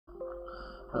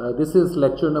This is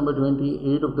lecture number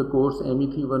 28 of the course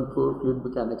ME314 Fluid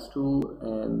Mechanics 2,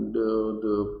 and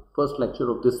the first lecture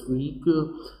of this week.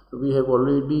 We have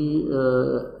already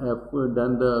have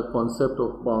done the concept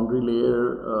of boundary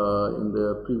layer in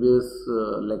the previous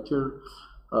lecture.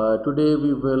 Today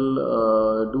we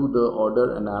will do the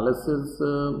order analysis,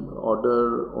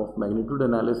 order of magnitude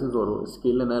analysis or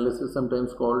scale analysis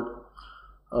sometimes called.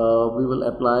 We will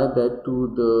apply that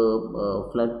to the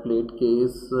flat plate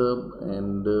case,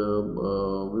 and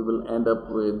we will end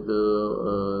up with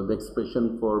the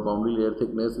expression for boundary layer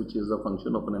thickness, which is a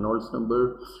function of Reynolds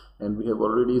number. And we have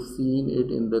already seen it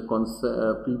in the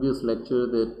previous lecture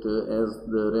that as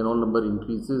the Reynolds number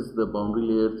increases, the boundary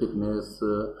layer thickness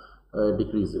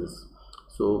decreases.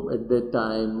 So at that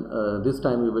time, this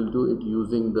time we will do it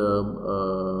using the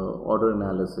order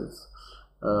analysis.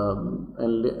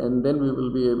 And then we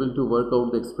will be able to work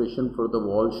out the expression for the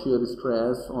wall shear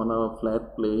stress on a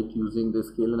flat plate using the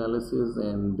scale analysis,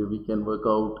 and we can work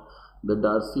out the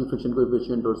Darcy friction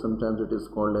coefficient, or sometimes it is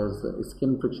called as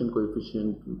skin friction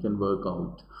coefficient. We can work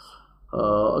out.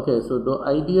 Okay, so the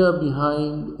idea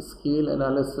behind scale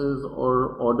analysis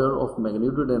or order of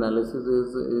magnitude analysis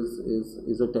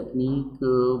is a technique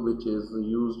which is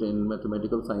used in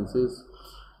mathematical sciences.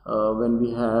 When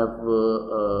we have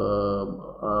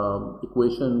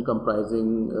equation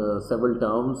comprising several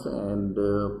terms, and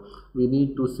we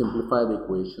need to simplify the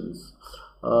equations.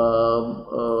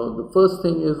 The first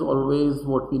thing is always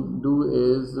what we do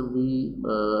is we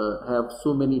have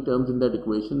so many terms in that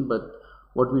equation, but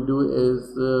what we do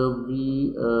is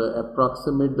we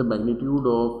approximate the magnitude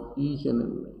of each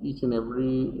and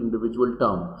every individual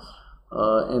term.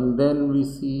 And then we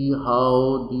see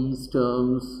how these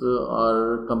terms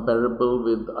are comparable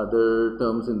with other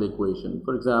terms in the equation.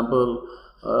 For example,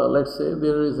 let's say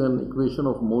there is an equation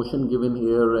of motion given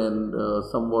here, and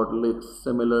somewhat looks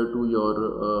similar to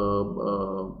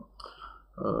your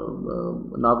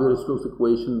Navier-Stokes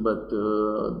equation, but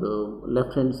the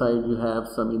left hand side you have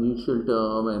some initial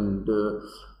term, and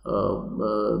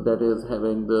that is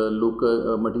having the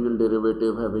local material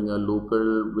derivative having a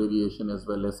local variation as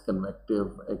well as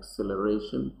convective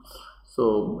acceleration.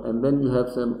 So, and then you have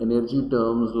some energy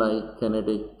terms like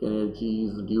kinetic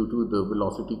energies due to the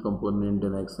velocity component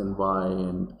in x and y,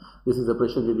 and this is a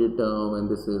pressure gradient term, and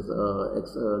this is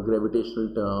a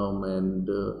gravitational term, and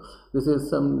this is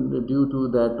some due to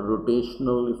that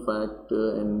rotational effect,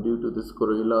 and due to this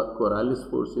Coriolis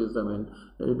forces. I mean,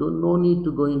 no need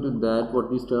to go into that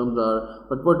what these terms are,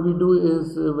 but what we do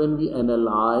is when we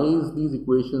analyze these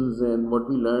equations, and what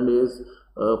we learned is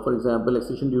for example,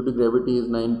 acceleration due to gravity is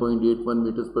 9.81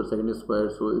 meters per second square,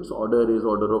 so its order is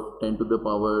order of 10 to the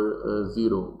power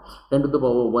 10 to the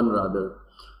power 1 rather.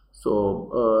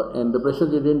 So and the pressure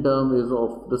gradient term is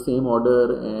of the same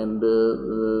order, and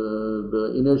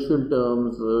the inertial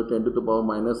terms 10 to the power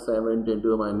minus 7, 10 to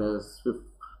the minus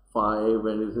 5,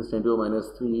 and this is 10 to the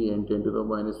minus 3 and 10 to the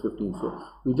minus 15. So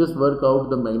we just work out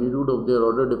the magnitude of their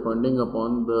order depending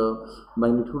upon the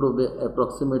magnitude of the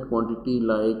approximate quantity,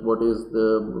 like what is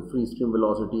the free stream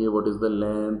velocity, what is the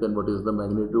length, and what is the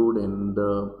magnitude in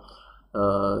the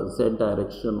z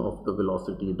direction of the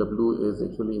velocity. W is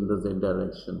actually in the z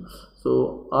direction.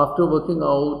 So after working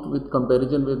out with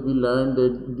comparison with, we learned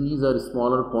that these are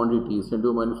smaller quantities. 10 to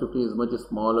the minus 15 is much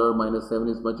smaller, minus 7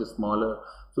 is much smaller.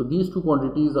 So these two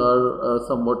quantities are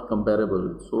somewhat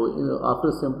comparable. So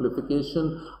after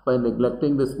simplification, by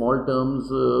neglecting the small terms,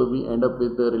 we end up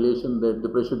with the relation that the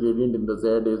pressure gradient in the z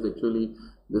is actually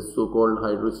this so-called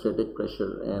hydrostatic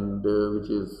pressure, and which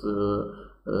is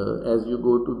as you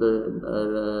go to the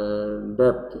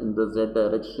depth in the z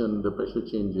direction, the pressure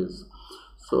changes.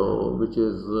 So which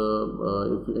is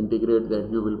if you integrate that,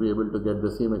 you will be able to get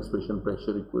the same expression,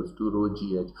 pressure equals to rho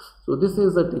gh. So this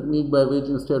is a technique by which,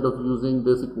 instead of using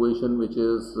this equation which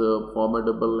is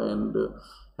formidable and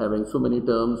having so many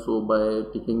terms, so by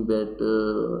taking that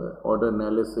order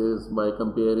analysis, by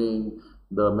comparing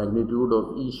the magnitude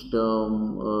of each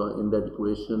term in that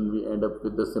equation, we end up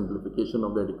with the simplification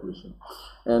of that equation.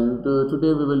 And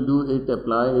today we will do it,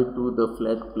 apply it to the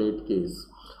flat plate case.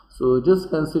 So just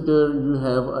consider you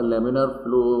have a laminar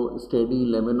flow, steady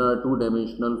laminar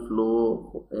two-dimensional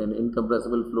flow, and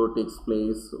incompressible flow takes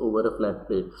place over a flat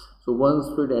plate. So once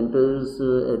fluid enters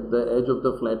at the edge of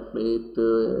the flat plate,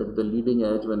 at the leading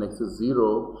edge when x is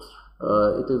 0,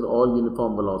 it is all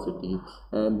uniform velocity,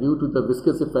 and due to the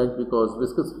viscous effect, because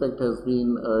viscous effect has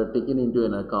been taken into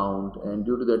an account, and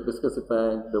due to that viscous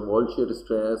effect, the wall shear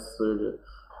stress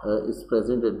is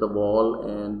present at the wall,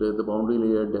 and the boundary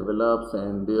layer develops,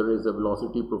 and there is a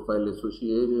velocity profile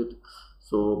associated.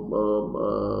 So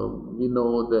we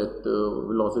know that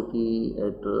velocity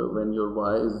at when your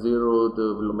y is 0,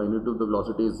 the magnitude of the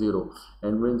velocity is 0,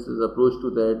 and when it is approached to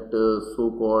that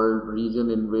so-called region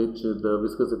in which the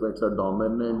viscous effects are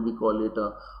dominant, we call it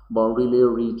a boundary layer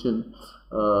region.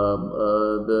 The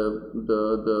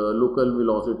local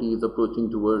velocity is approaching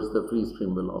towards the free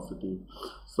stream velocity.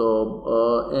 So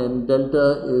and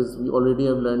delta is, we already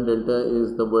have learned, delta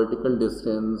is the vertical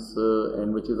distance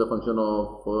and which is a function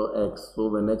of x. So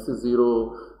when x is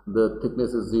 0, the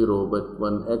thickness is 0, but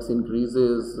when x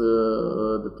increases,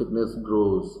 the thickness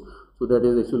grows. So that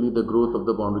is actually the growth of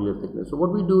the boundary layer thickness. So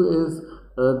what we do is,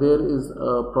 there is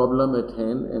a problem at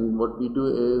hand, and what we do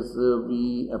is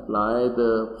we apply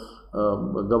the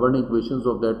governing equations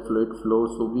of that fluid flow.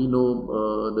 So we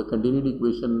know the continuity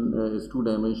equation is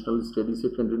two-dimensional. Steady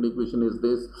state continuity equation is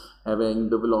this, having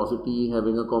the velocity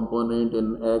having a component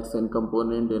in x and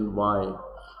component in y.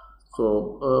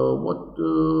 So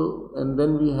and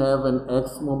then we have an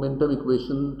x momentum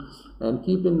equation, and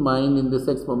keep in mind in this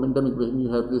x momentum equation you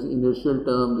have this inertial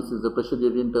term, this is the pressure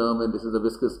gradient term, and this is the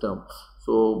viscous term.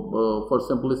 So for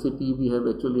simplicity we have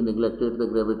actually neglected the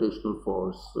gravitational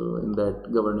force in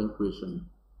that governing equation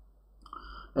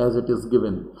as it is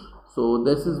given. So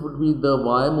this would be the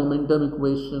y momentum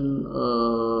equation.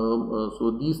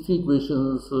 So these three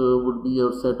equations would be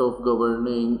your set of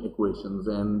governing equations,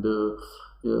 and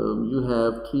you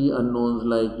have three unknowns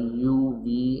like u,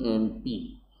 v and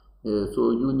p.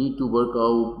 So you need to work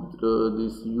out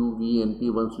this u, v and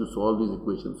p once you solve these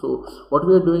equations. So what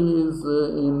we are doing is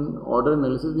in order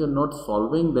analysis we are not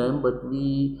solving them, but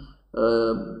we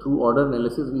through order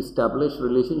analysis we establish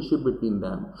relationship between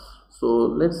them. So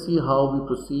let's see how we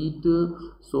proceed.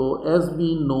 So as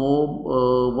we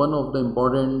know, one of the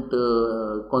important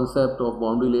concept of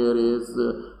boundary layer is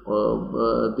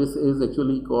this is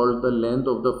actually called the length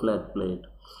of the flat plate,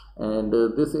 and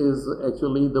this is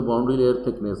actually the boundary layer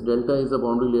thickness. Delta is a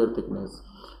boundary layer thickness,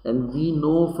 and we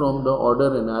know from the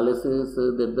order analysis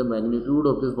that the magnitude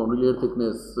of this boundary layer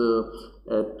thickness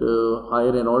at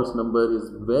higher Reynolds number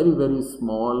is very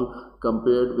small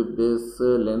compared with this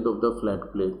length of the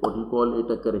flat plate. What you call it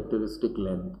a characteristic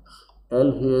length.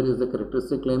 L here is the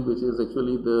characteristic length, which is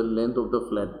actually the length of the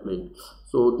flat plate.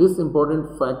 So this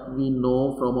important fact we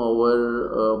know from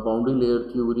our boundary layer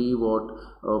theory, what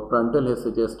Prandtl has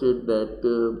suggested, that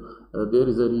there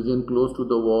is a region close to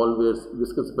the wall where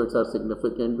viscous effects are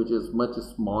significant, which is much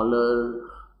smaller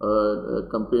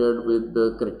compared with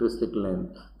the characteristic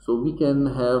length. So we can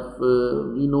have,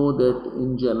 we know that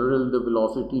in general the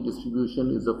velocity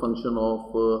distribution is a function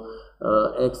of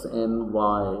x and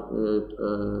y,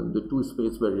 the two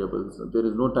space variables. There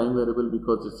is no time variable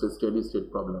because it's a steady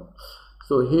state problem.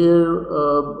 So here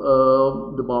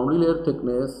the boundary layer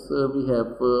thickness, we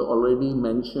have already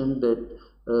mentioned that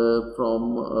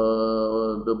from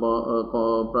the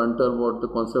Prandtl, what the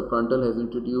concept Prandtl has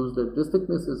introduced, that this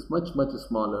thickness is much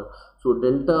smaller. So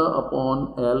delta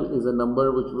upon L is a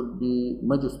number which would be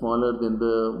much smaller than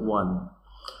the 1.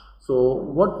 So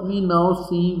what we now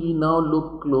see, we now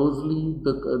look closely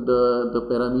the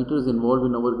parameters involved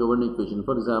in our governing equation.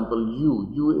 For example,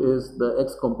 u is the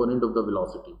x component of the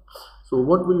velocity. So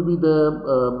what will be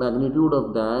the magnitude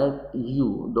of that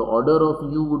u? The order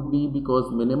of u would be,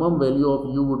 because minimum value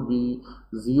of u would be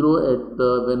 0 at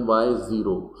the when y is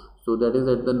 0. So that is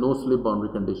at the no slip boundary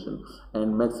condition,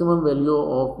 and maximum value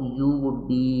of u would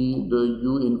be the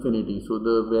u infinity. So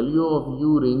the value of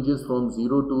u ranges from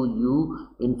 0 to u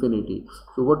infinity.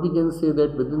 So what we can say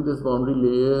that within this boundary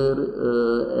layer,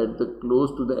 at the close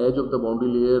to the edge of the boundary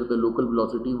layer, the local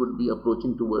velocity would be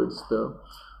approaching towards the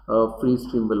free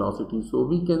stream velocity. So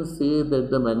we can say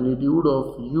that the magnitude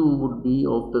of u would be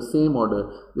of the same order.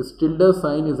 This tilde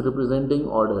sign is representing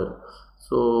order.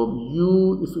 So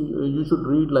you should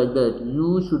read like that.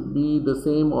 U should be the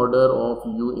same order of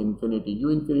u infinity. U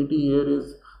infinity here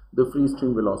is the free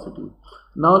stream velocity.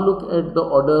 Now look at the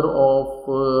order of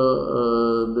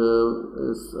the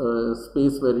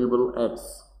space variable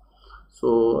x.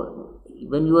 So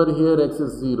when you are here, x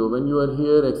is 0. When you are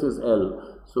here, x is L.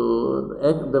 So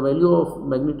the value of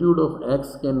magnitude of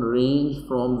x can range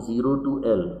from 0 to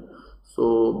L.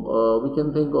 So we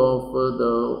can think of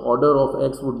the order of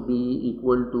x would be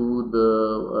equal to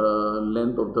the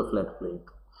length of the flat plate.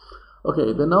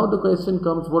 Okay, then now the question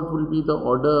comes, what will be the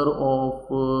order of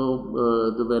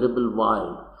the variable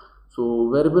y? So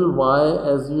variable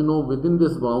y, as you know, within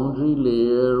this boundary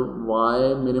layer,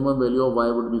 y, minimum value of y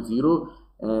would be 0,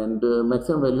 and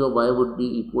maximum value of y would be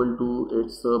equal to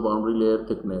its boundary layer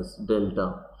thickness,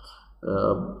 delta.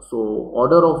 So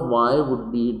order of y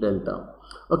would be delta.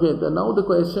 Okay, now the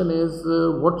question is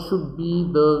what should be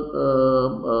the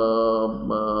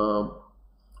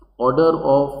order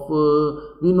of,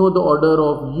 we know the order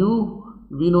of u,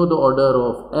 we know the order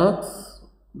of x,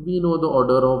 we know the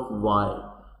order of y.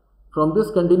 From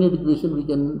this continued equation we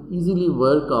can easily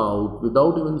work out,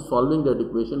 without even solving that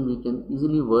equation, we can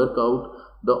easily work out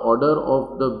the order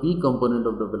of the v component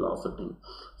of the velocity.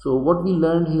 So what we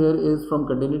learned here is, from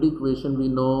continuity equation we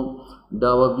know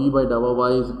dou v by dou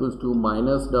y is equals to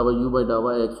minus dou u by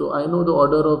dou x. So I know the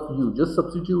order of u, just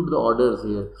substitute the orders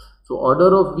here. So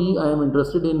order of v I am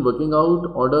interested in working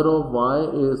out, order of y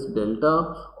is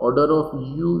delta, order of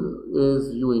u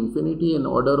is u infinity, and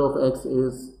order of x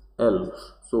is L.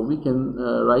 So we can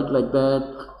write like that.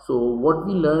 So what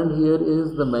we learned here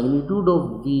is the magnitude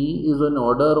of v is an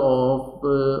order of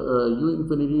u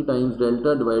infinity times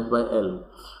delta divided by L.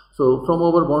 So from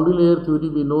our boundary layer theory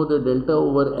we know that delta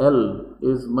over L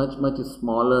is much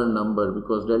smaller number,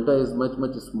 because delta is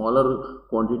much smaller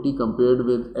quantity compared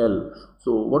with L.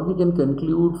 So what we can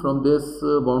conclude from this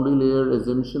boundary layer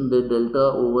assumption, that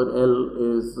delta over L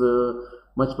is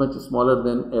much smaller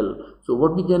than L. So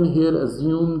what we can here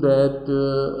assume that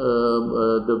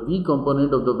the v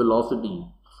component of the velocity,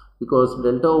 because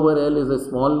delta over L is a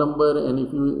small number, and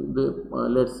if you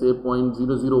let's say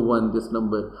 0.001, this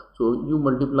number, so you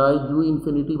multiply u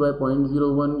infinity by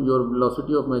 0.01, your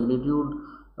velocity of magnitude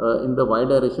in the y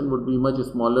direction would be much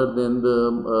smaller than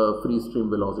the free stream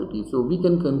velocity. So we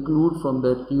can conclude from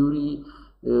that theory,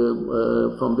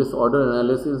 from this order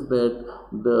analysis, that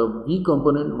the v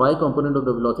component, y component of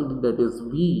the velocity, that is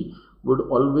v,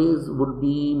 would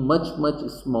be much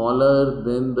smaller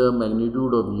than the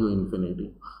magnitude of u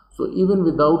infinity. So even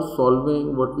without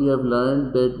solving, what we have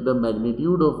learned, that the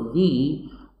magnitude of v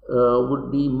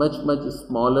would be much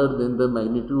smaller than the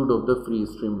magnitude of the free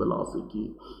stream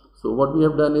velocity. So what we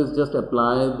have done is just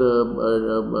apply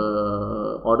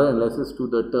the order analysis to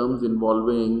the terms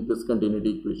involving this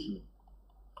continuity equation.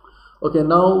 Okay,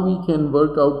 now we can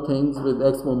work out things with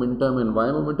x momentum and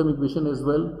y momentum equation as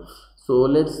well. So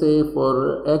let's say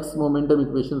for x momentum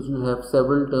equations you have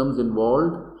several terms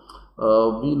involved.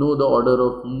 We know the order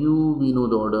of u, we know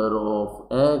the order of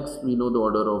x, we know the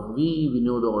order of v, we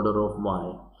know the order of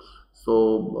y.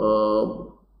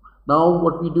 So now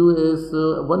what we do is,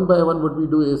 one by one what we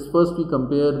do is, first we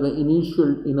compare the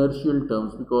inertial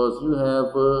terms, because you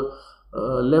have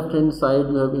left hand side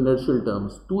you have inertial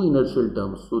terms, two inertial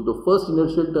terms. So the first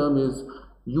inertial term is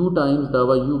u times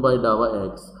dou u by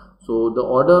dou x. So the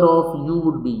order of u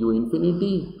would be u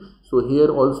infinity. So here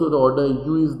also the order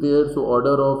u is there, so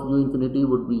order of u infinity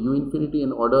would be u infinity,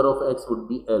 and order of x would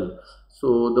be L.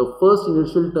 So the first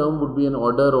inertial term would be an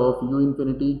order of u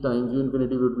infinity times u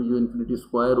infinity would be u infinity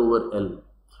square over L.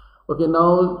 Okay,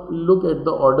 now look at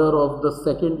the order of the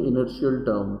second inertial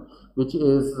term, which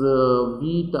is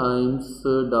v times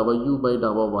dou u by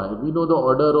dou y. We know the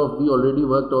order of v already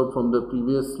worked out from the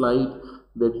previous slide,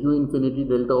 that u infinity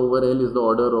delta over L is the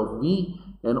order of v,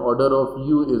 and order of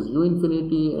u is u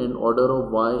infinity, and order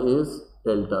of y is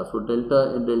delta. So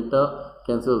delta and delta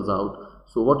cancels out.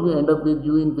 So what you end up with,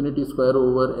 u infinity square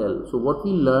over L. So what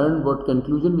we learned, what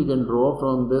conclusion we can draw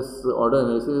from this order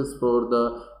analysis for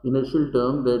the inertial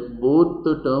term, that both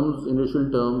the terms,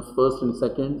 inertial terms first and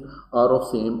second, are of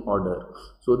same order.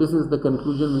 So this is the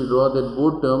conclusion we draw, that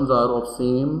both terms are of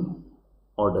same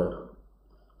order.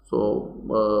 So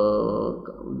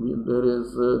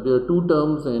there are two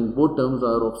terms and both terms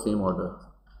are of same order.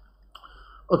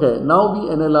 Okay, now we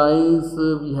analyze,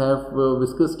 we have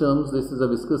viscous terms. This is a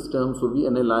viscous term, so we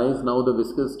analyze now the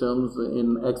viscous terms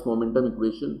in x momentum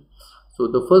equation. So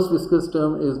the first viscous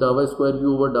term is dou y square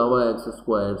u over dou x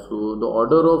square. So the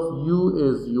order of u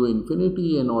is u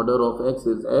infinity and order of x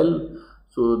is L.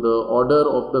 So the order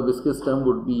of the viscous term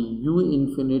would be u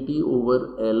infinity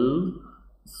over L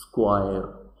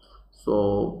square.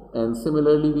 So, and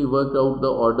similarly we worked out the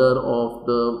order of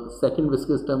the second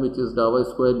viscous term, which is dou y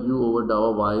square u over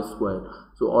dou y square.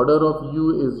 So order of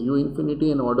u is u infinity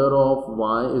and order of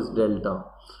y is delta.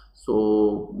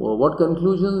 So what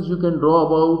conclusions you can draw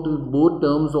about both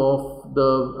terms of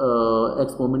the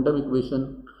x momentum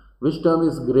equation? Which term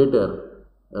is greater,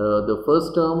 the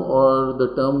first term or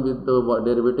the term with the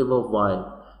derivative of y?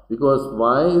 Because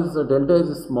y is, delta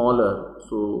is smaller,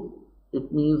 so it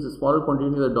means the smaller quantity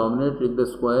in the denominator, take the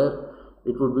square,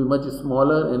 it would be much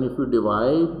smaller, and if you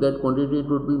divide that quantity it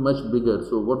would be much bigger.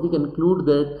 So what we conclude,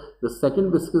 that the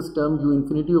second viscous term u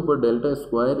infinity over delta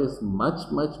square is much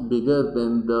bigger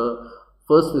than the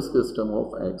first viscous term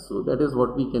of x. So that is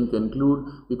what we can conclude,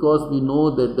 because we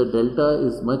know that the delta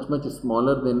is much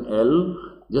smaller than L.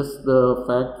 Just the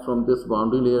fact from this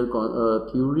boundary layer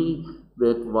theory,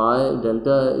 that y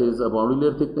delta is a boundary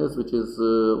layer thickness, which is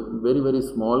very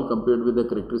small compared with the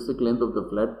characteristic length of the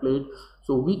flat plate.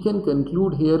 So we can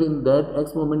conclude here in that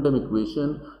x momentum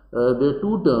equation there are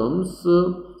two terms,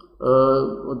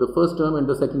 the first term and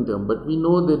the second term, but we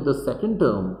know that the second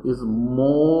term is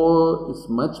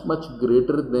much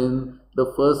greater than the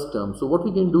first term. So what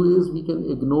we can do is we can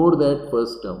ignore that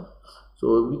first term.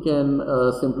 So we can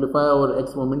simplify our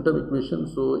x momentum equation.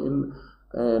 So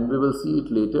and we will see it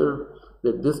later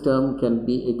that this term can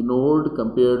be ignored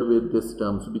compared with this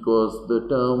term, so because the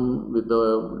term with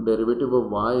the derivative of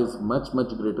y is much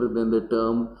greater than the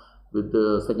term with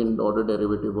the second order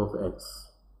derivative of x.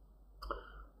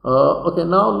 Okay,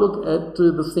 now look at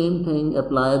the same thing,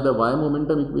 apply the y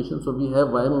momentum equation. So we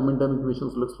have y momentum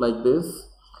equations looks like this.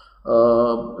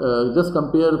 Just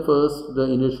compare first the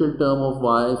initial term of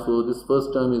y. So this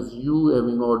first term is u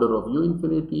having order of u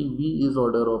infinity, v is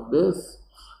order of this.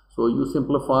 So you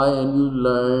simplify and you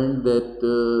learn that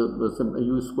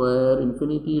u square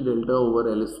infinity delta over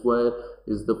L square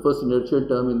is the first inertial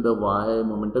term in the y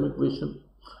momentum equation.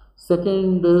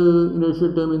 Second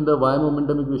inertial term in the y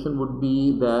momentum equation would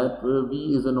be that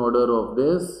v is an order of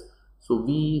this. So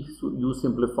you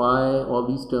simplify all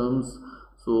these terms.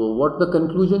 So what the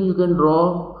conclusion you can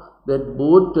draw, that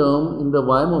both terms in the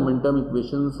y momentum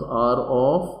equations are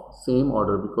of same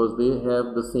order because they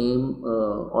have the same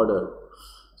order.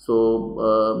 So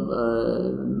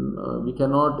we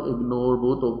cannot ignore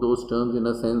both of those terms in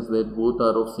a sense that both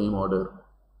are of same order.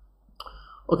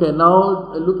 Okay,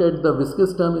 now look at the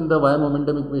viscous term in the y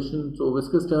momentum equation. So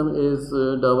viscous term is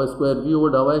dou y square v over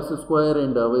dou x square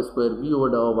and dou y square v over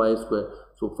dou y square.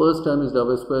 So first term is dou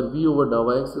y square v over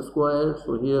dou x square.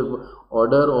 So here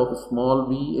order of small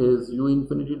v is u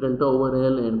infinity delta over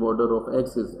L and order of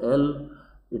x is L.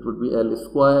 It would be L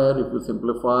square. If you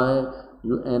simplify,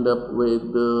 you end up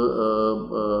with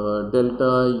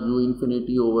delta u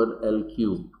infinity over L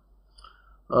cube.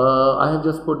 I have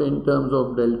just put in terms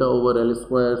of delta over L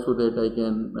square so that I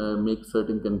can make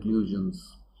certain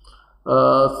conclusions.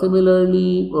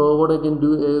 Similarly, what I can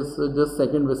do is just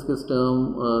second viscous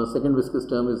term. Second viscous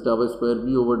term is dou y square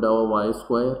v over dou y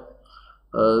square.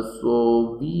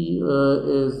 So v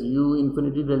is u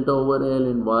infinity delta over L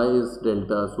and y is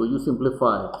delta. So you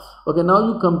simplify. Okay, now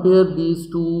you compare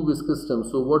these two viscous terms.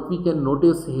 So what we can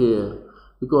notice here,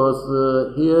 because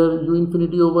here u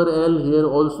infinity over L, here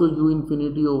also u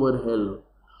infinity over L.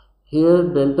 Here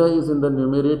delta is in the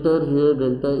numerator, here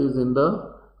delta is in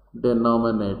the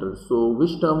denominator. So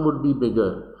which term would be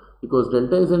bigger? Because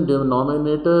delta is in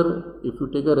denominator, if you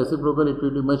take a reciprocal, it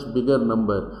will be much bigger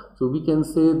number. So we can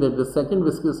say that the second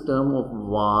viscous term of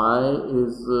y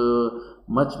is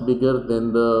much bigger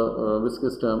than the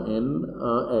viscous term in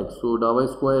x. So dou y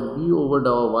square v over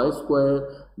dou y square,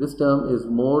 this term is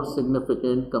more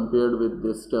significant compared with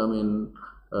this term in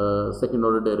second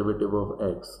order derivative of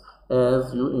x,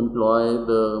 as you employ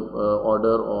the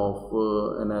order of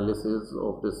analysis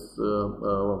of this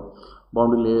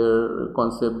boundary layer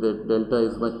concept that delta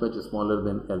is much smaller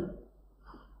than L.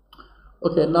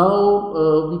 Okay,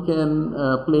 now we can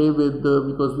play with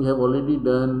because we have already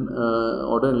done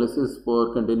order analysis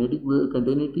for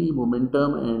continuity,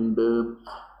 momentum and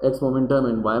x momentum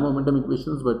and y momentum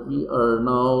equations, but we are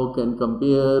now can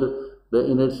compare the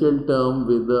inertial term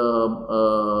with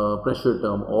the pressure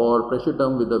term or pressure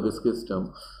term with the viscous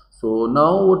term. So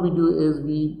now what we do is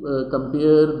we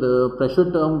compare the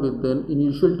pressure term with the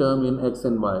initial term in x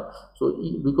and y. So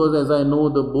because as I know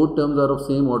the both terms are of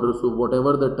same order, so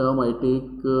whatever the term I take,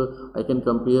 I can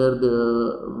compare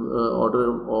the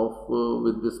order of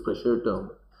with this pressure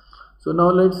term. So now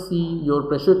let's see, your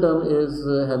pressure term is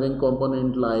having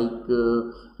component like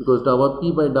because dou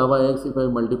p by dou x, if I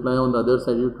multiply on the other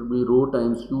side, it will be rho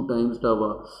times u times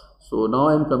dou. So now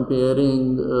I am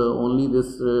comparing only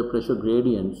this pressure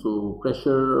gradient. So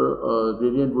pressure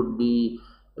gradient would be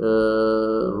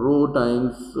rho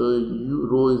times u.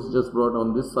 Rho is just brought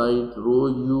on this side, rho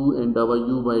u and dou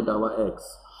u by dou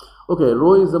x. Okay,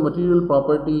 rho is a material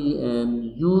property and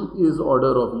u is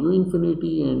order of u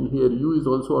infinity, and here u is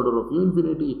also order of u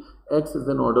infinity, x is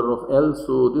an order of L.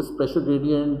 So this pressure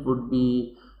gradient would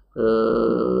be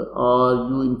r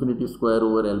u infinity square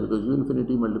over L, because u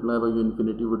infinity multiplied by u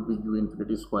infinity would be u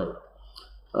infinity square.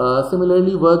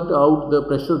 Similarly, worked out the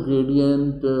pressure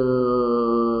gradient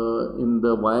in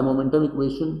the y momentum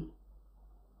equation.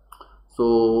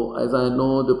 So as I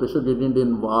know, the pressure gradient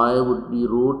in y would be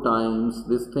rho times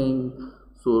this thing.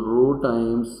 So rho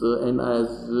times and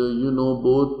as you know,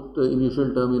 both the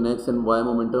initial term in x and y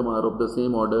momentum are of the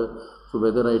same order. So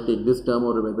whether I take this term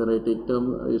or whether I take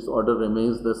term, its order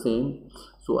remains the same.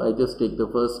 So I just take the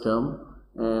first term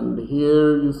and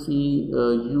here you see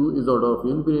u is order of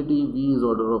infinity, v is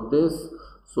order of this.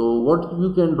 So what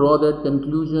you can draw that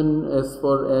conclusion as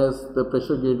far as the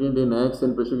pressure gradient in x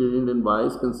and pressure gradient in y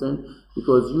is concerned,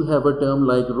 because you have a term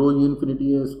like rho u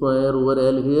infinity square over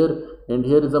L here, and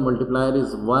here is the multiplier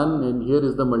is 1, and here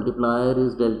is the multiplier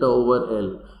is delta over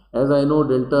L. As I know,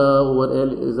 delta over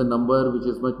L is a number which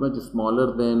is much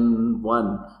smaller than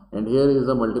 1, and here is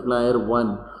a multiplier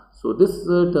 1. So this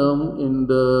term in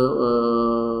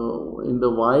the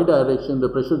y direction, the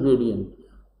pressure gradient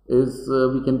is,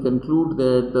 we can conclude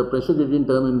that the pressure gradient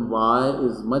term in y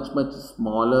is much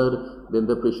smaller than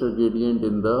the pressure gradient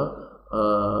in the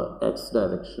x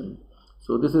direction.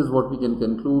 So this is what we can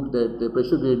conclude, that the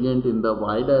pressure gradient in the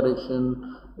y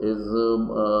direction is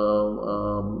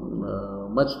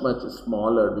much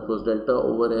smaller, because delta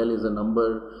over L is a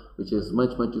number which is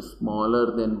much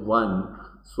smaller than 1.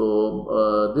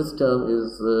 So this term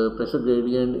is pressure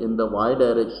gradient in the y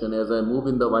direction. As I move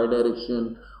in the y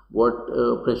direction, what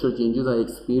pressure changes I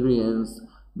experience,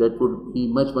 that would be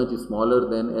much smaller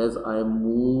than as I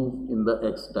move in the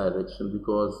x direction,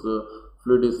 because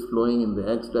fluid is flowing in the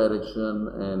x direction,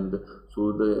 and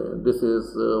so this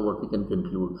is what we can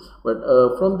conclude. But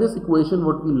from this equation,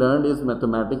 what we learned is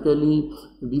mathematically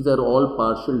these are all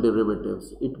partial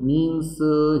derivatives. It means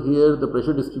here the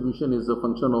pressure distribution is a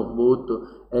function of both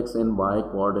x and y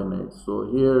coordinates. So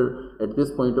here at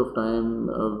this point of time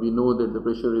we know that the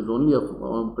pressure is only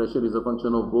pressure is a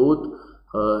function of both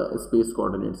space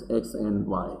coordinates x and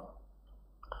y.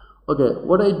 Okay,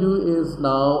 what I do is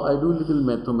now I do little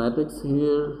mathematics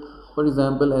here. For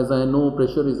example, as I know,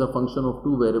 pressure is a function of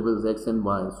two variables x and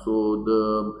y. So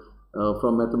the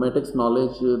from mathematics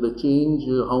knowledge, the change,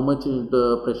 how much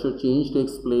the pressure change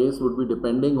takes place would be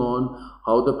depending on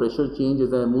how the pressure change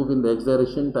as I move in the x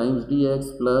direction times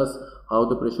dx, plus how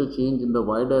the pressure change in the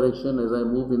y direction as I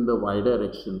move in the y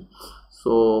direction.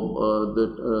 So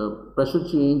the pressure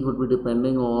change would be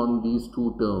depending on these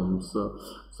two terms.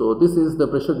 So this is the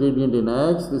pressure gradient in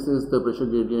x, this is the pressure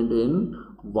gradient in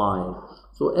y.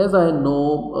 So as I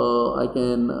know, I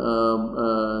can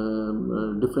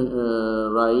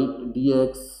write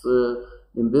dx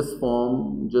in this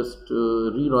form, just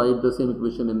rewrite the same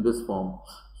equation in this form.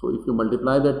 So if you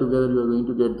multiply that together, you are going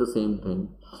to get the same thing.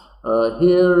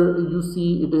 Here you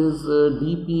see it is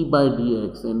dp by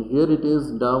dx, and here it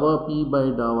is dava p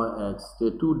by dava x. They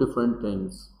are two different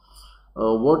things.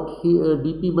 What here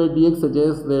dp by dx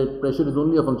suggests that pressure is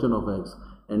only a function of x,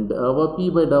 and dava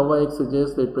p by dava x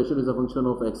suggests that pressure is a function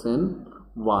of x and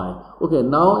y. Okay,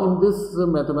 now in this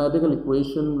mathematical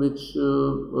equation, which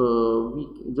we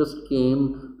just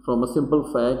came from a simple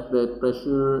fact that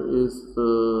pressure is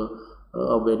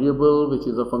a variable which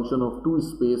is a function of two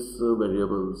space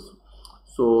variables.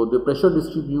 So the pressure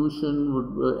distribution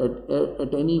would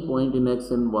at any point in x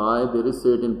and y there is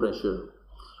certain pressure.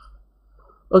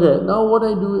 Okay, now what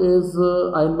I do is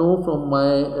I know from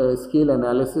my scale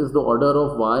analysis the order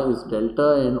of y is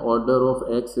delta and order of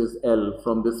x is L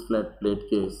from this flat plate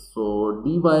case. So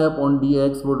dy upon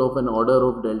dx would of an order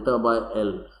of delta by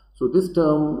L. So this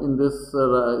term in this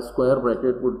square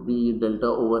bracket would be delta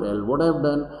over L. What I have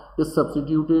done is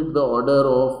substituted the order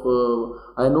of,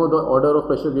 I know the order of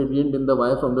pressure gradient in the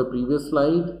y from the previous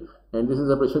slide, and this is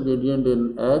a pressure gradient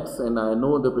in x, and I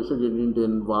know the pressure gradient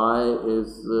in y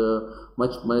is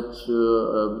much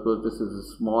because this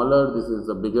is smaller, this is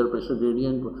a bigger pressure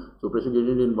gradient. So pressure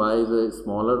gradient in y is a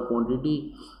smaller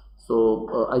quantity. So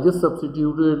I just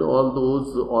substituted all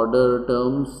those order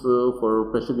terms for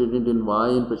pressure gradient in y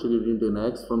and pressure gradient in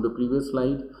x from the previous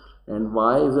slide, and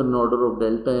y is an order of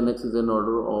delta and x is an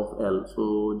order of L.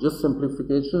 So just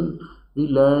simplification, we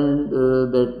learned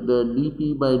that the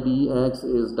dp by dx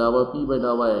is dava p by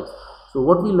dava x. So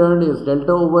what we learned is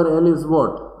delta over L is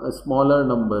what? A smaller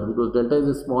number, because delta is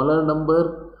a smaller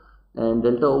number and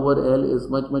delta over L is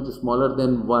much smaller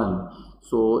than 1.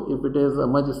 So if it is a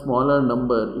much smaller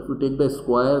number, if you take the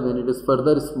square, then it is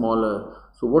further smaller.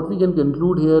 So what we can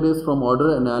conclude here is from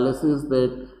order analysis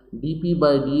that dp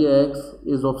by dx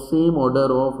is of same order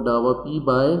of dava p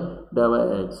by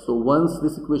dava x. So once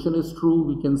this equation is true,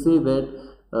 we can say that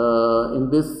in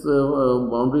this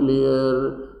boundary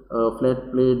layer, flat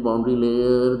plate boundary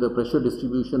layer, the pressure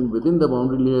distribution within the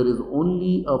boundary layer is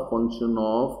only a function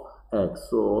of x.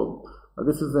 So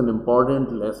this is an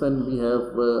important lesson we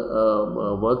have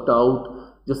worked out,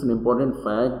 just an important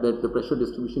fact that the pressure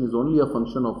distribution is only a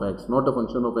function of x, not a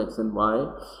function of x and y,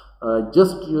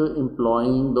 just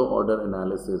employing the order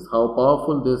analysis. How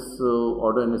powerful this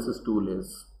order analysis tool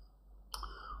is.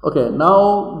 Okay,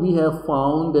 now we have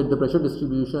found that the pressure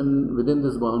distribution within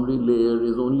this boundary layer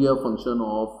is only a function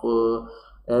of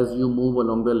as you move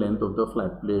along the length of the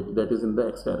flat plate, that is in the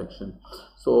x direction.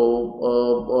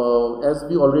 So as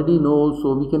we already know,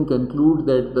 so we can conclude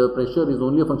that the pressure is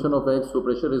only a function of x, so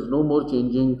pressure is no more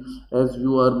changing as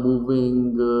you are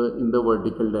moving in the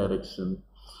vertical direction.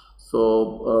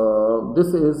 So this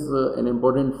is an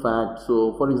important fact.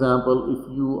 So for example,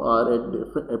 if you are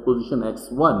at position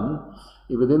x1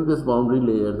 within this boundary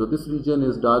layer, so this region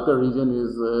is darker region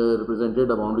is represented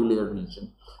a boundary layer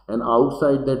region, and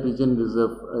outside that region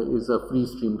is a free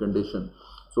stream condition.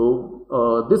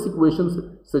 So this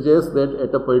equation suggests that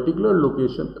at a particular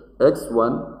location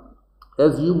x1,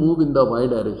 as you move in the y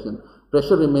direction,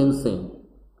 pressure remains same.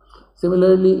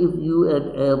 Similarly, if you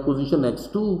at position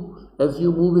x2, as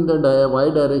you move in the y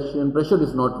direction, pressure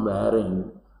is not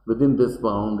varying within this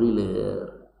boundary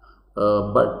layer.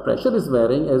 But pressure is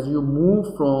varying as you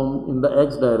move from in the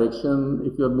x direction,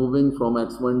 if you are moving from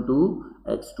x1 to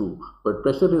x2. But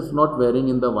pressure is not varying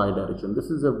in the y direction. This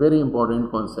is a very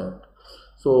important concept.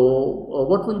 So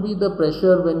what will be the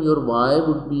pressure when your y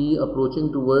would be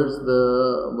approaching towards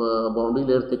the boundary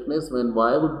layer thickness? When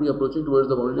y would be approaching towards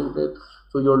the boundary layer thickness,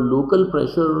 so your local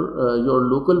pressure, your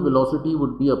local velocity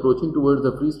would be approaching towards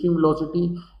the free stream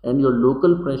velocity, and your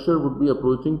local pressure would be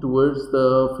approaching towards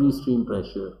the free stream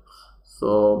pressure. So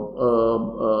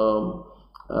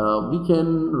we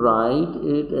can write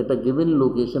it at a given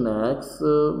location x.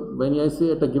 When I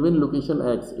say at a given location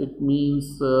x, it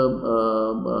means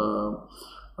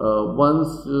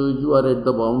once you are at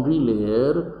the boundary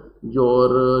layer, your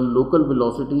local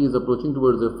velocity is approaching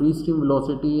towards the free stream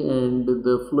velocity, and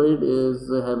the fluid is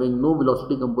having no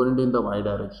velocity component in the y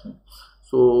direction.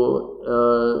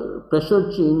 So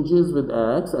pressure changes with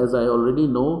x, as I already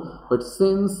know, but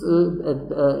since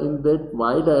in that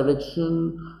y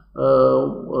direction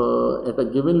at a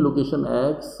given location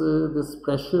x, this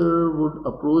pressure would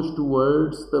approach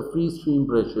towards the free stream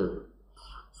pressure.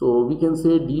 So we can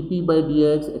say dp by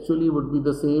dx actually would be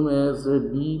the same as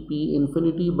dp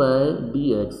infinity by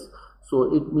dx.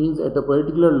 So it means at a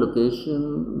particular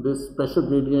location, this pressure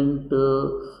gradient,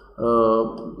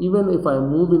 even if I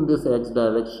move in this x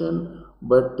direction,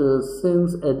 but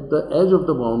since at the edge of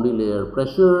the boundary layer,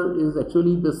 pressure is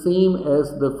actually the same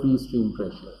as the free stream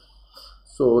pressure.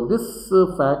 So this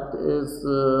fact is,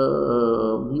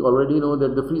 we already know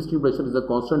that the free stream pressure is a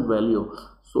constant value.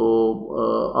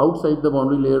 So outside the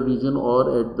boundary layer region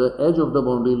or at the edge of the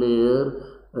boundary layer,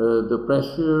 the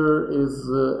pressure is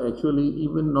actually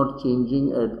even not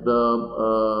changing at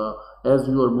the as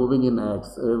you are moving in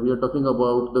x. We are talking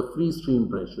about the free stream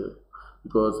pressure,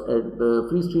 because at the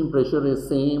free stream pressure is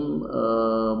same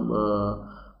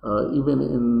even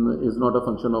in is not a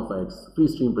function of x, free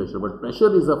stream pressure, but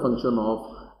pressure is a function of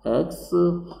x,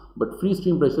 but free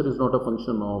stream pressure is not a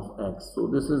function of x. So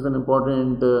this is an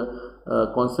important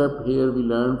concept here. We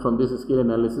learned from this scale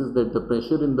analysis that the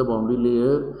pressure in the boundary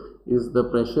layer is the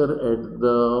pressure at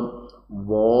the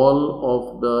wall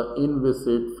of the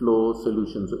inviscid flow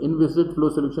solution. So inviscid flow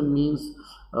solution means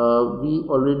we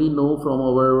already know from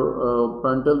our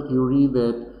Prandtl theory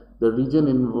that the region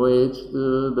in which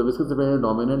the viscous dependent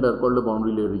dominant are called the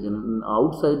boundary layer region, and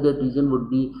outside that region would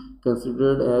be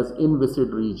considered as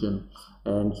inviscid region.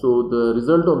 And so the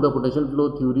result of the potential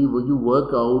flow theory where you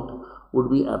work out would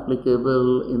be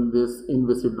applicable in this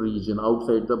inviscid region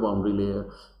outside the boundary layer.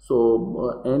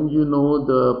 So and you know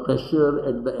the pressure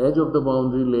at the edge of the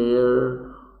boundary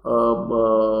layer,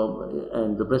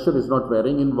 and the pressure is not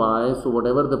varying in y, so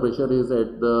whatever the pressure is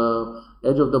at the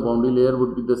edge of the boundary layer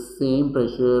would be the same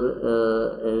pressure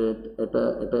at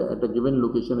a given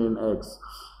location in x.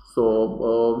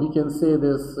 So we can say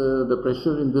this, the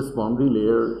pressure in this boundary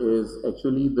layer is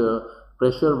actually the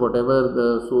pressure whatever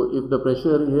the, so if the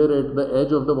pressure here at the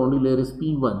edge of the boundary layer is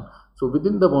P1, so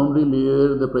within the boundary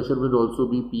layer the pressure will also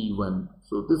be P1.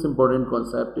 So this important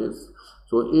concept is,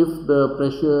 so if the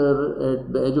pressure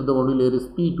at the edge of the boundary layer is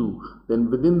P2, then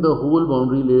within the whole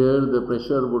boundary layer the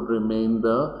pressure would remain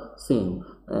the same,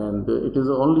 and it is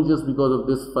only just because of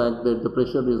this fact that the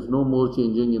pressure is no more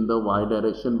changing in the y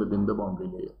direction within the boundary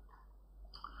layer.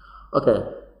 Okay,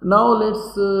 now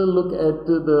let's look at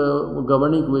the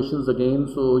governing equations again.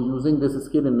 So using this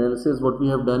scale analysis, what we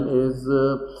have done is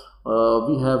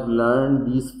we have learned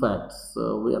these facts.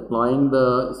 We are applying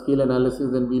the scale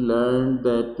analysis, and we learned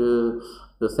that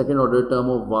the second order term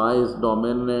of y is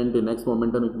dominant in x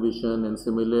momentum equation, and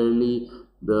similarly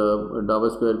the dou y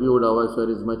square v over dou y square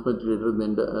is much greater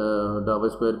than the dou y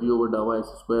square v over dou x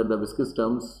square, the viscous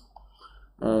terms,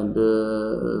 and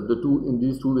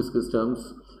these two viscous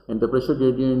terms. And the pressure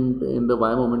gradient in the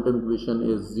y momentum equation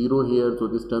is 0 here, so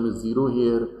this term is 0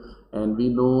 here, and we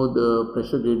know the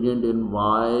pressure gradient in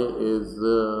y is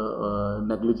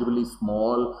negligibly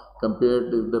small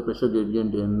compared with the pressure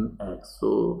gradient in x.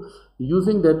 So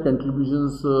using that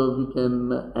contributions, we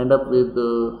can end up with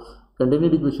the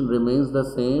continuity equation remains the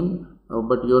same,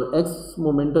 but your x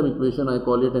momentum equation, I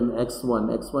call it an x1.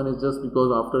 x1 is just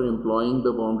because after employing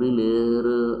the boundary layer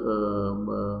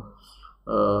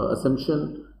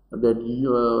assumption that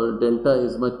delta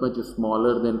is much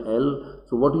smaller than L.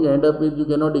 So what you end up with, you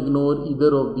cannot ignore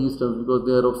either of these terms because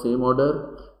they are of same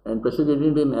order, and pressure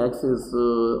gradient in X is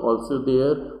also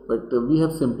there, but we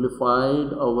have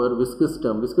simplified our viscous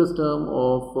term. Viscous term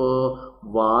of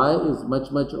Y is much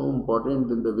important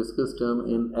than the viscous term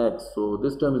in X. So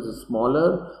this term is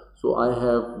smaller, so I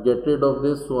have get rid of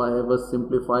this. So I have a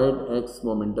simplified X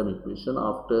momentum equation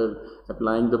after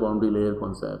applying the boundary layer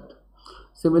concept.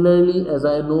 Similarly, as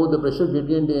I know the pressure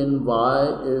gradient in Y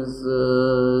is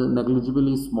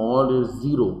negligibly small, is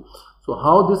 0. So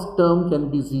how this term can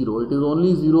be 0? It is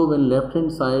only 0 when left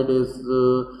hand side is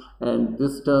and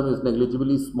this term is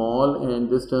negligibly small and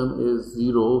this term is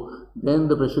 0, then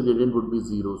the pressure gradient would be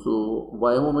 0. So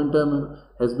Y momentum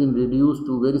has been reduced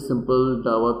to very simple,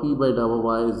 dou P by dou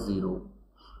Y is 0.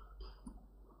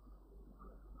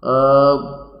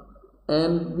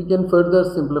 And we can further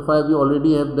simplify. We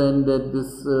already have done that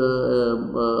this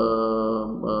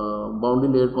boundary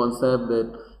layer concept,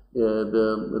 that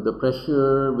the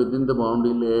pressure within the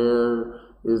boundary layer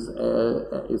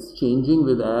is changing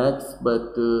with X,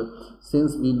 but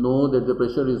since we know that the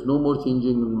pressure is no more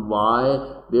changing in Y,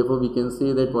 therefore we can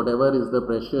say that whatever is the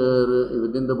pressure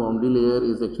within the boundary layer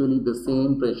is actually the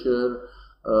same pressure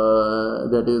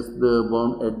that is the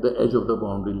bound at the edge of the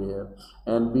boundary layer.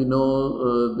 And we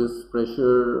know this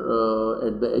pressure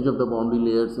at the edge of the boundary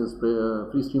layer, since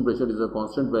free stream pressure is a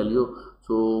constant value,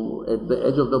 so at the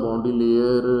edge of the boundary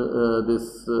layer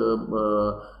this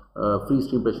free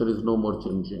stream pressure is no more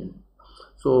changing.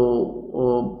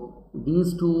 So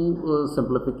these two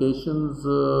simplifications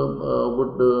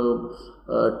would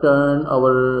turn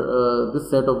our this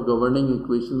set of governing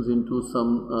equations into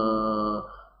some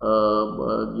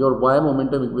your Y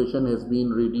momentum equation has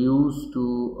been reduced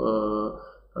to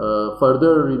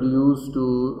further reduced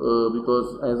to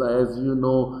because as you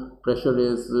know, pressure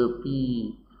is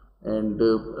P, and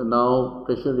now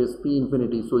pressure is P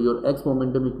infinity. So your X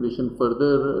momentum equation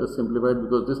further simplified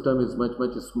because this term is much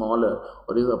smaller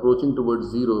or is approaching towards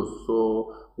 0.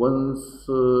 So once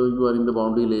you are in the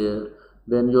boundary layer,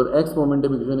 then your X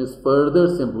momentum equation is further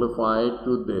simplified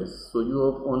to this. So you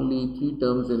have only 3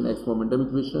 terms in X momentum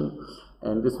equation,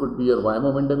 and this would be your Y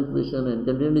momentum equation, and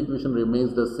continuity equation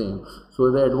remains the same.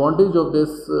 So the advantage of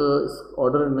this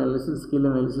order analysis, scale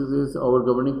analysis, is our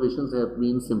governing equations have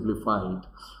been simplified.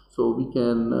 So we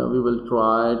will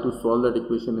try to solve that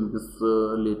equation in this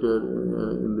later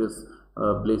in this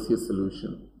Blasius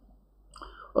solution.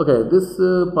 Okay, this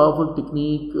powerful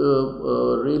technique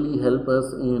really help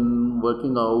us in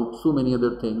working out so many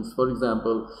other things. For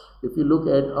example, if you look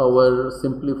at our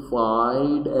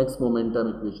simplified X momentum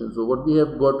equation, so what we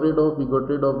have got rid of, we got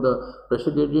rid of the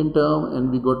pressure gradient term,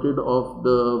 and we got rid of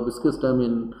the viscous term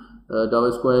in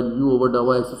dou square U over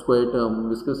dou X square term,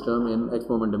 viscous term in X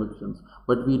momentum equations,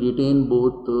 but we retain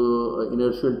both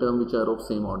inertial term which are of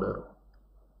same order.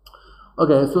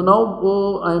 Okay, so now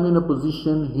I am in a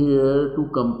position here to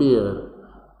compare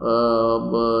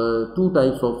two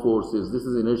types of forces. This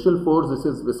is inertial force, this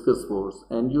is viscous force,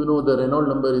 and you know the Reynold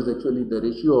number is actually the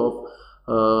ratio of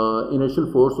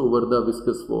inertial force over the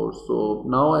viscous force. So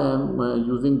now I am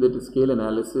using that scale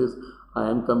analysis. I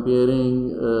am comparing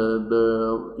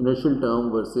the inertial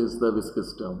term versus the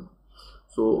viscous term.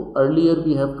 So earlier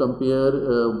we have compared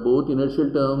both inertial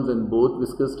terms and both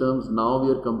viscous terms. Now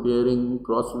we are comparing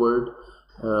crossword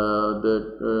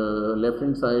the left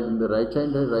hand side and the right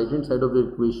hand side of the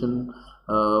equation,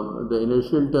 the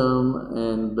inertial term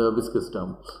and the viscous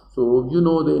term. So you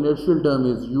know the inertial term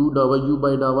is U dou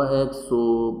by dou X.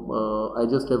 So I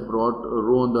just have brought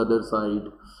rho on the other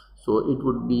side. So it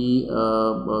would be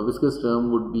viscous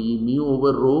term would be mu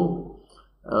over rho.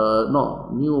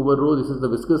 Mu over rho, this is the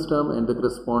viscous term, and the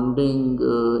corresponding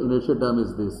inertial term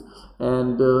is this.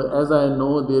 And as I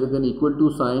know there is an equal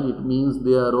to sign, it means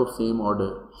they are of same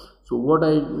order. So what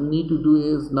I need to do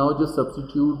is now just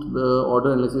substitute the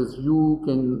order analysis. U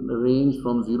can range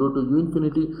from 0 to U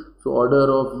infinity. So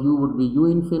order of U would be U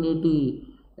infinity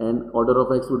and order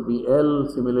of X would be L.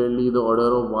 Similarly, the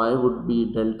order of Y would be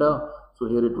delta. So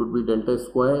here it would be delta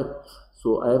square.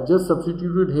 So I have just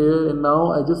substituted here, and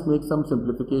now I just make some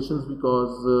simplifications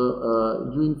because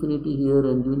u infinity here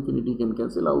and u infinity can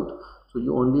cancel out. So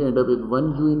you only end up with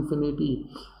one u infinity,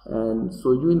 and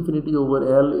so u infinity over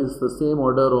L is the same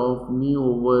order of mu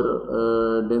over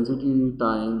density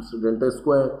times delta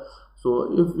square. So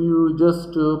if you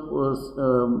just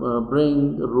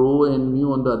bring rho and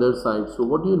mu on the other side, so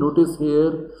what you notice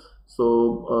here, so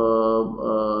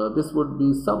this would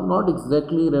be some, not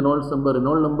exactly Reynolds number.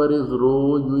 Reynolds number is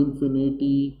rho u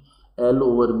infinity L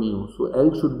over mu. So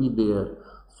L should be there.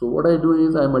 So what I do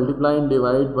is I multiply and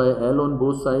divide by L on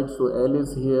both sides. So L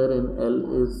is here and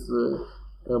L is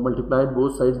multiplied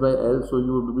both sides by L. So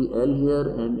you would be L here,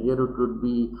 and here it would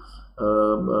be 1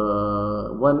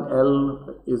 L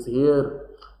is here,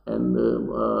 and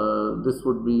this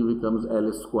would be becomes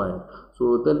L square.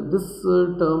 So this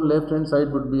term left hand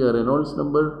side would be a Reynolds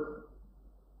number,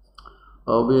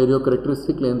 where your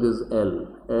characteristic length is L.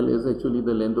 L is actually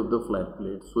the length of the flat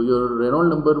plate. So your Reynolds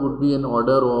number would be an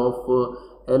order of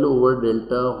L over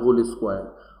delta whole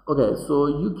square. Okay, so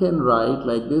you can write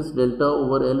like this: delta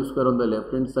over L square on the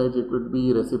left hand side, it would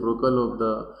be reciprocal of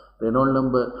the Reynolds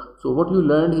number. So what you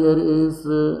learned here is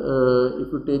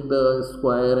if you take the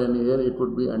square, and here it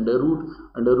would be under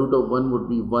root of 1 would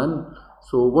be 1.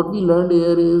 So what we learned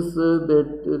here is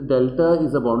that delta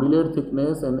is a boundary layer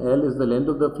thickness and L is the length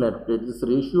of the flat plate. This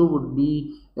ratio would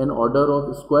be an order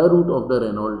of square root of the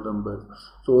Reynolds number.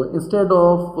 So instead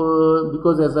of,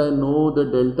 because as I know the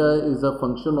delta is a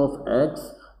function of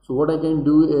x, so what I can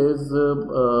do is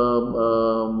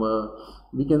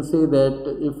we can say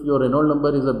that if your Reynolds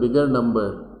number is a bigger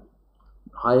number,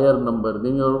 higher number,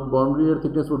 then your boundary layer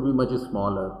thickness would be much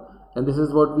smaller. And this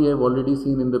is what we have already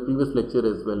seen in the previous lecture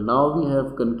as well. Now we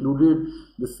have concluded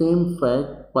the same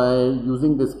fact by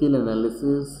using the scale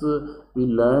analysis. We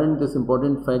learned this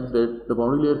important fact that the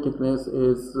boundary layer thickness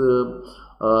is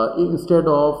instead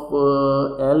of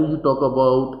L you talk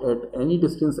about at any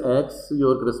distance x,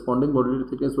 your corresponding boundary layer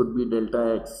thickness would be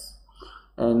delta x,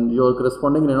 and your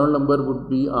corresponding Reynolds number would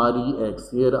be Rex.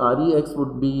 Here Rex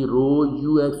would be rho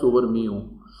ux over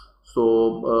mu.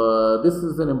 So this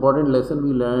is an important lesson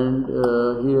we learned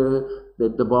here,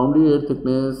 that the boundary layer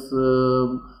thickness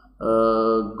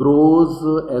grows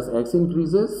as x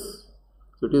increases.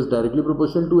 So it is directly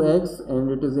proportional to x,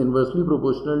 and it is inversely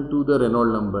proportional to the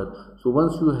Reynolds number. So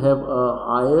once you have a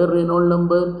higher Reynolds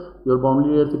number, your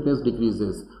boundary layer thickness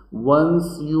decreases.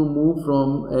 Once you move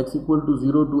from x equal to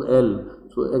 0 to L,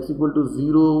 so x equal to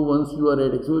 0, once you are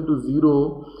at x equal to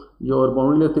 0, your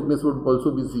boundary layer thickness would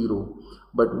also be 0.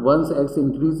 But once x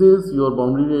increases, your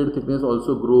boundary layer thickness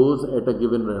also grows at a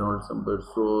given Reynolds number.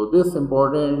 So this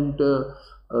important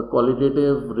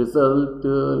qualitative result,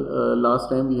 last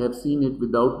time we have seen it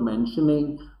without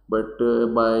mentioning, but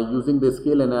by using the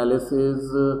scale analysis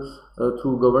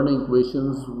through governing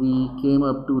equations, we came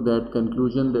up to that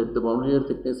conclusion that the boundary layer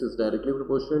thickness is directly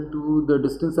proportional to the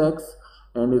distance x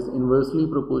and is inversely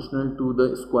proportional to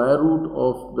the square root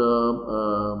of the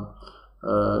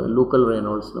local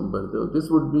Reynolds number. This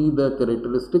would be the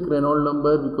characteristic Reynolds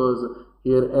number, because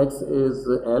here x is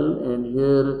L, and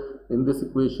here in this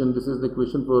equation, this is the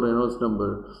equation for Reynolds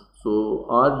number. So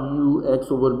Ru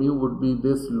x over mu would be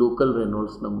this local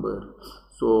Reynolds number.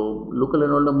 So local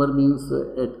Reynolds number means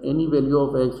at any value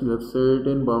of x you have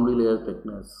certain boundary layer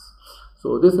thickness.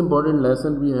 So this important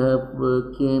lesson we have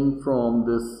came from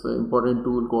this important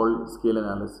tool called scale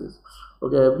analysis.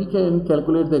 Okay, we can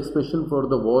calculate the expression for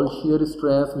the wall shear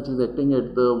stress which is acting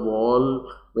at the wall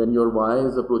when your y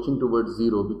is approaching towards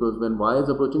 0, because when y is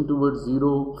approaching towards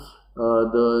 0,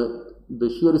 the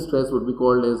shear stress would be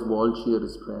called as wall shear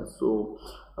stress. So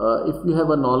if you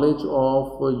have a knowledge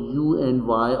of u and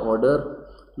y order,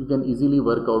 you can easily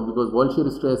work out, because wall shear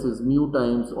stress is mu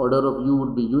times order of u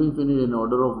would be u infinity and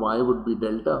order of y would be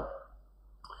delta.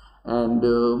 And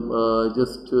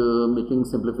just making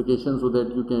simplification so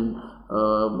that you can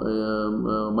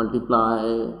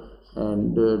multiply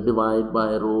and divide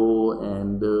by rho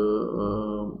and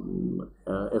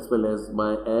as well as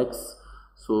by x,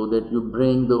 so that you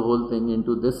bring the whole thing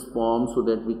into this form so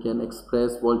that we can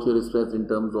express wall shear stress in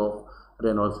terms of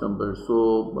Reynolds number.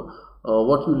 So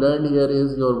what you learned here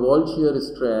is your wall shear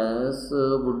stress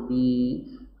would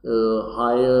be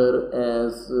higher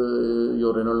as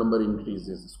your Reynolds number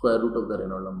increases, square root of the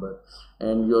Reynolds number,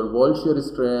 and your wall shear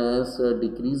stress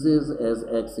decreases as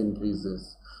x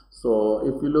increases. So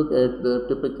if you look at the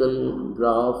typical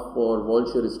graph for wall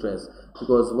shear stress,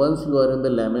 because once you are in the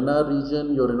laminar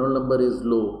region, your Reynolds number is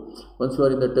low. Once you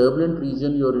are in the turbulent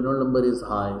region, your Reynolds number is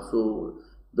high. So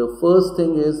the first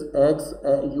thing is x,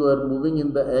 you are moving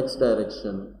in the x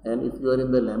direction, and if you are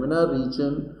in the laminar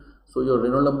region, So your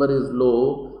Reynold number is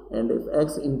low, and if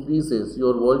x increases,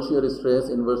 your wall shear stress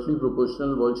inversely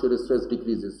proportional wall shear stress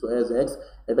decreases. So as x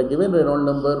at a given Reynold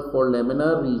number for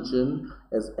laminar region,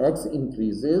 as x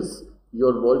increases,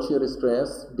 your wall shear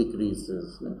stress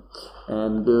decreases.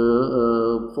 And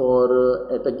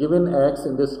for at a given x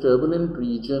in this turbulent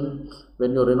region,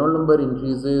 when your Reynold number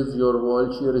increases, your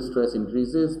wall shear stress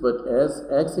increases, but as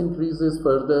x increases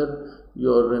further,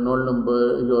 your Reynold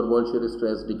number, your wall shear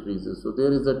stress decreases. So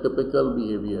there is a typical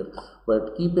behavior,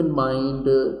 but keep in mind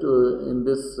in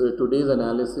this today's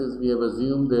analysis we have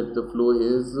assumed that the flow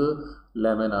is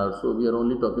laminar. So we are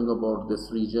only talking about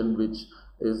this region, which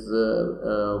is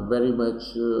very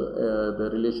much the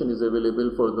relation is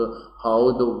available for the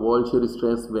how the wall shear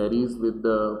stress varies with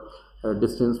the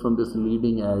distance from this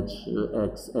leading edge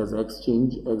x. As x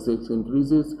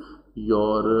increases,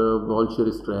 your wall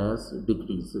shear stress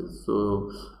decreases.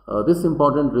 So this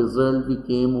important result we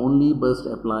came only just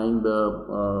applying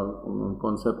the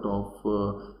concept of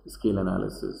scale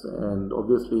analysis, and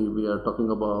obviously we are talking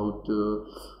about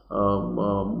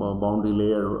boundary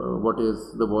layer. What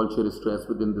is the wall shear stress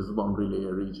within this boundary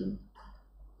layer region?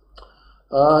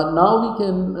 Now we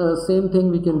can same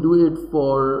thing we can do it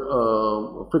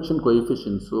for friction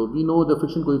coefficient. So we know the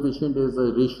friction coefficient is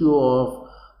a ratio of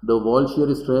the wall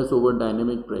shear stress over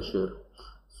dynamic pressure.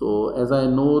 So as I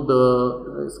know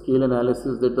the scale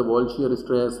analysis that the wall shear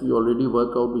stress we already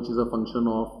work out, which is a function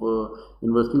of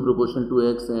inversely proportional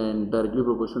to x and directly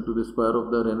proportional to the square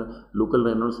of the local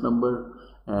Reynolds number,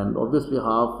 and obviously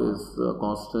half is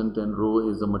constant and rho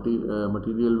is a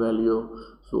material value.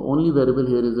 So only variable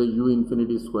here is a u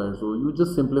infinity square. So you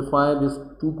just simplify these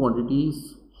two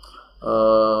quantities.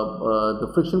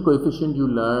 The friction coefficient you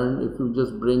learn if you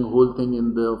just bring whole thing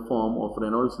in the form of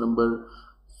Reynolds number.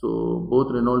 So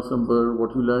both Reynolds number,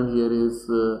 what you learn here is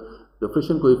the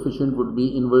friction coefficient would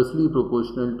be inversely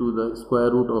proportional to the square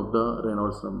root of the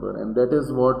Reynolds number, and that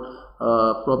is what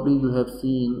probably you have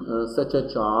seen such a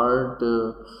chart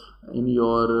in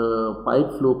your pipe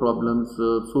flow problems,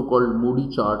 so-called Moody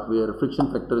chart, where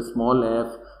friction factor small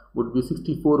f would be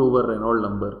 64 over Reynolds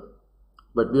number.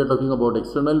 But we are talking about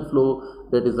external flow,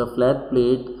 that is a flat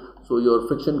plate. So your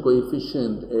friction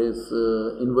coefficient is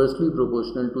inversely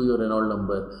proportional to your Reynolds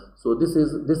number. So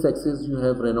this axis you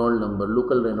have Reynolds number,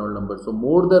 local Reynolds number. So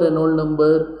more the Reynolds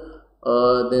number,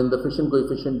 then the friction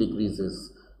coefficient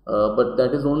decreases. But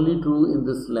that is only true in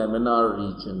this laminar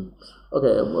region.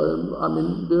 Okay, well, I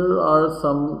mean there are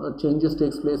some changes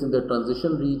takes place in the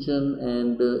transition region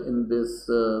and in this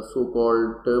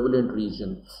so-called turbulent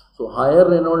region. So higher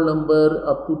Reynolds number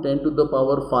up to 10 to the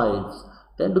power 5.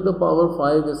 10 to the power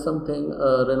 5 is something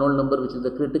Reynolds number which is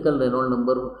the critical Reynolds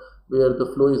number where the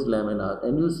flow is laminar,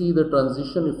 and you see the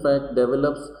transition effect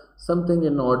develops something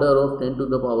in order of 10 to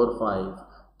the power 5.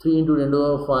 3 into 10 to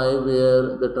the power 5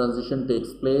 where the transition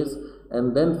takes place,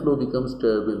 and then flow becomes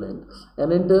turbulent.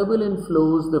 And in turbulent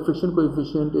flows the friction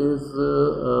coefficient is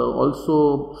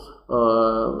also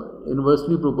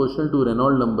inversely proportional to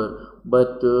Reynolds number,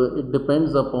 but it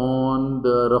depends upon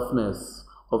the roughness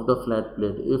of the flat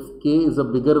plate. If K is a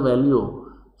bigger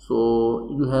value, so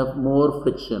you have more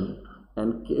friction,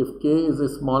 and if K is a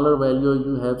smaller value,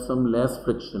 you have some less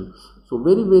friction. So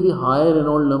very high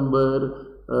Reynolds number,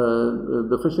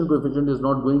 the friction coefficient is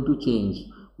not going to change,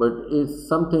 but it's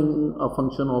something a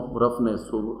function of roughness.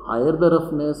 So higher the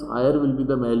roughness, higher will be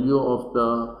the value of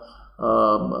the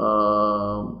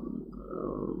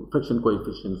friction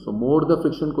coefficient. So more the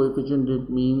friction coefficient, it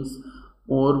means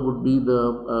more would be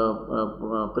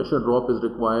the pressure drop is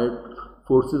required,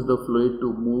 forces the fluid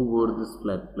to move over this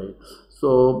flat plate.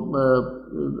 So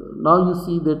now you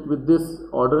see that with this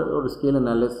order or scale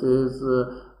analysis,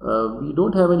 we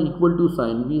don't have an equal to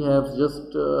sign. We have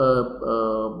just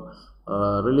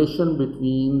relation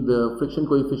between the friction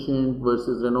coefficient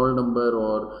versus Reynolds number,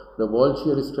 or the wall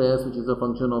shear stress, which is a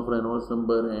function of Reynolds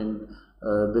number, and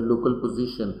the local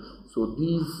position. So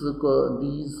these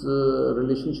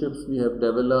relationships we have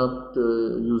developed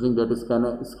using that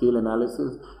scale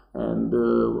analysis, and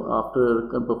after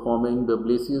performing the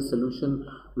Blasius solution,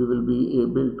 we will be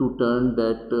able to turn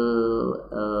that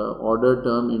order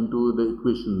term into the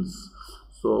equations.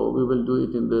 So we will do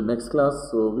it in the next class.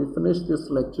 So we finished this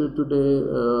lecture today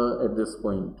at this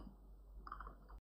point.